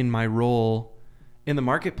seeing my role in the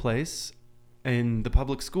marketplace, in the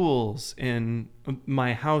public schools, in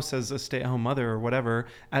my house as a stay-at-home mother or whatever,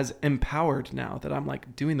 as empowered now that I'm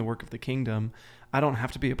like doing the work of the kingdom. I don't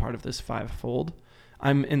have to be a part of this fivefold.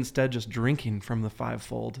 I'm instead just drinking from the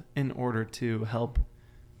fivefold in order to help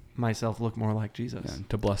myself look more like Jesus. Yeah,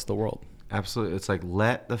 to bless the world. Absolutely. It's like,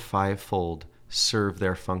 let the fivefold serve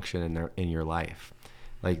their function in your life.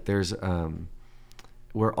 Like there's,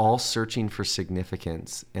 we're all searching for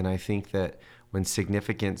significance. And I think that when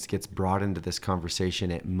significance gets brought into this conversation,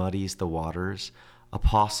 it muddies the waters.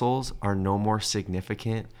 Apostles are no more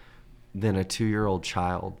significant than a 2-year-old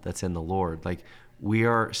child that's in the Lord. Like, we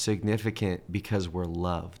are significant because we're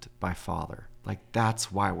loved by Father. Like, that's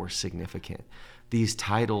why we're significant. These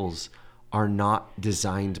titles are not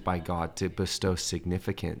designed by God to bestow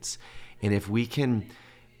significance. And if we can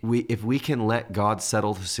let God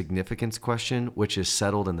settle the significance question, which is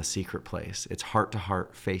settled in the secret place, it's heart to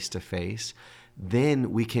heart, face to face,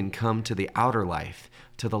 then we can come to the outer life,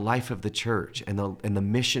 to the life of the church and the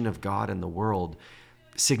mission of God in the world.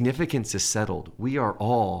 Significance is settled. We are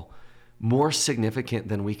all more significant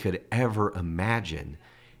than we could ever imagine.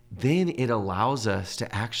 Then it allows us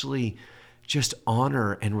to actually just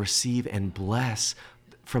honor and receive and bless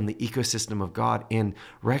from the ecosystem of God, and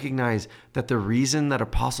recognize that the reason that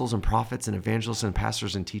apostles and prophets and evangelists and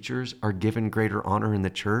pastors and teachers are given greater honor in the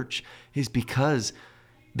church is because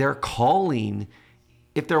their calling,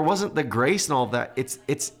 if there wasn't the grace and all of that,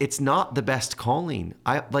 it's not the best calling.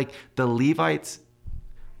 Like the Levites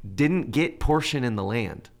didn't get portion in the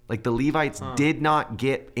land. Like the Levites did not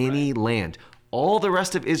get any land. All the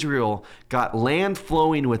rest of Israel got land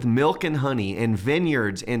flowing with milk and honey, and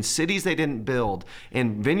vineyards and cities they didn't build,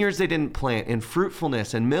 and vineyards they didn't plant, and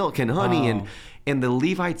fruitfulness and milk and honey. And the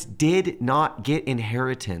Levites did not get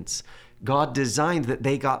inheritance. God designed that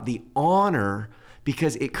they got the honor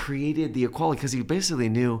because it created the equality, because he basically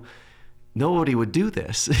knew nobody would do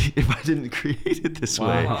this if I didn't create it this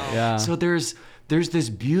way. Yeah. So there's this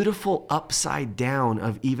beautiful upside down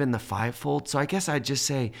of even the fivefold. So I guess I'd just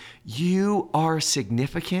say, you are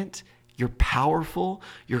significant, you're powerful,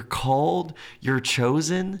 you're called, you're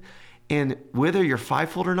chosen. And whether you're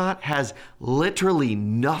fivefold or not has literally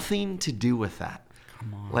nothing to do with that.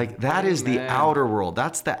 Come on. Like that is the outer world.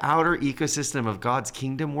 That's the outer ecosystem of God's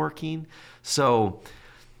kingdom working. So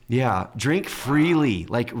yeah, drink freely,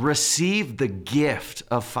 like receive the gift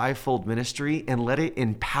of fivefold ministry and let it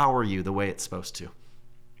empower you the way it's supposed to.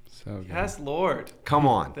 So good. Yes, Lord. Come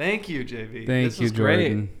on. Thank you, JV. Thank you,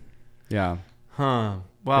 Jordan. Yeah. Huh.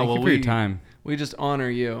 Wow. Thank you for your time. We just honor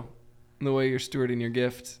you, the way you're stewarding your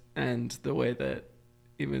gift, and the way that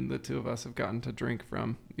even the two of us have gotten to drink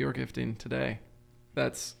from your gifting today.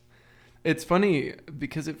 It's funny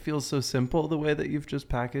because it feels so simple the way that you've just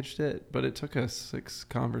packaged it, but it took us 6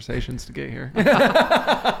 conversations to get here.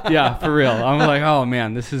 Yeah, for real. I'm like, oh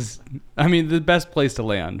man, this is, the best place to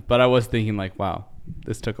land. But I was thinking like, wow,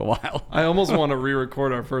 this took a while. I almost want to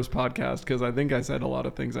re-record our first podcast because I think I said a lot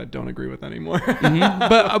of things I don't agree with anymore.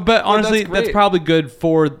 Mm-hmm. But honestly, that's probably good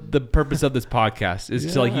for the purpose of this podcast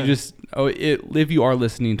is to like, if you are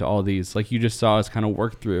listening to all these, like you just saw us kind of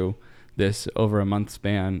work through this over a month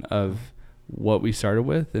span of what we started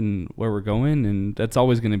with and where we're going, and that's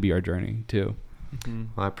always going to be our journey too. Mm-hmm.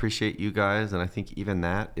 Well, I appreciate you guys, and I think even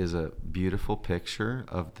that is a beautiful picture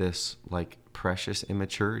of this like precious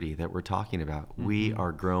immaturity that we're talking about. Mm-hmm. We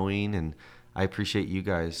are growing, and I appreciate you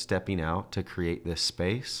guys stepping out to create this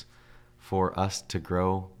space for us to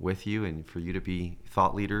grow with you and for you to be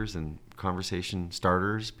thought leaders and conversation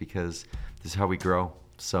starters, because this is how we grow.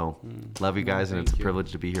 So love you guys, and it's a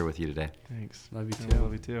privilege to be here with you today. Thanks. Love you too.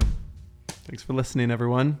 Love you too. Thanks for listening,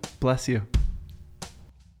 everyone. Bless you.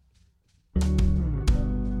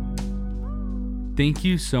 Thank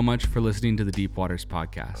you so much for listening to the Deep Waters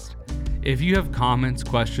podcast. If you have comments,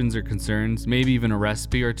 questions, or concerns, maybe even a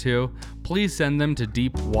recipe or two, please send them to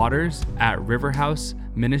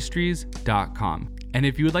deepwaters@riverhouseministries.com. And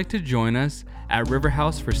if you would like to join us at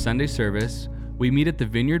Riverhouse for Sunday service, we meet at the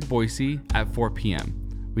Vineyard Boise at 4 p.m.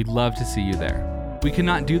 We'd love to see you there. We could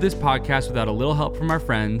not do this podcast without a little help from our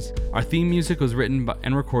friends. Our theme music was written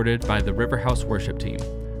and recorded by the Riverhouse worship team.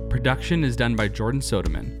 Production is done by Jordan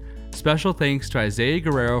Soderman. Special thanks to Isaiah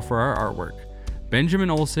Guerrero for our artwork. Benjamin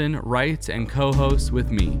Olson writes and co-hosts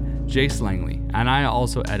with me, Jace Langley, and I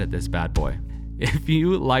also edit this bad boy. If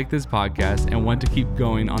you like this podcast and want to keep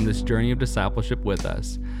going on this journey of discipleship with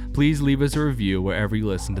us, please leave us a review wherever you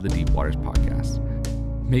listen to the Deep Waters podcast.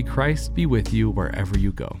 May Christ be with you wherever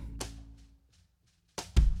you go.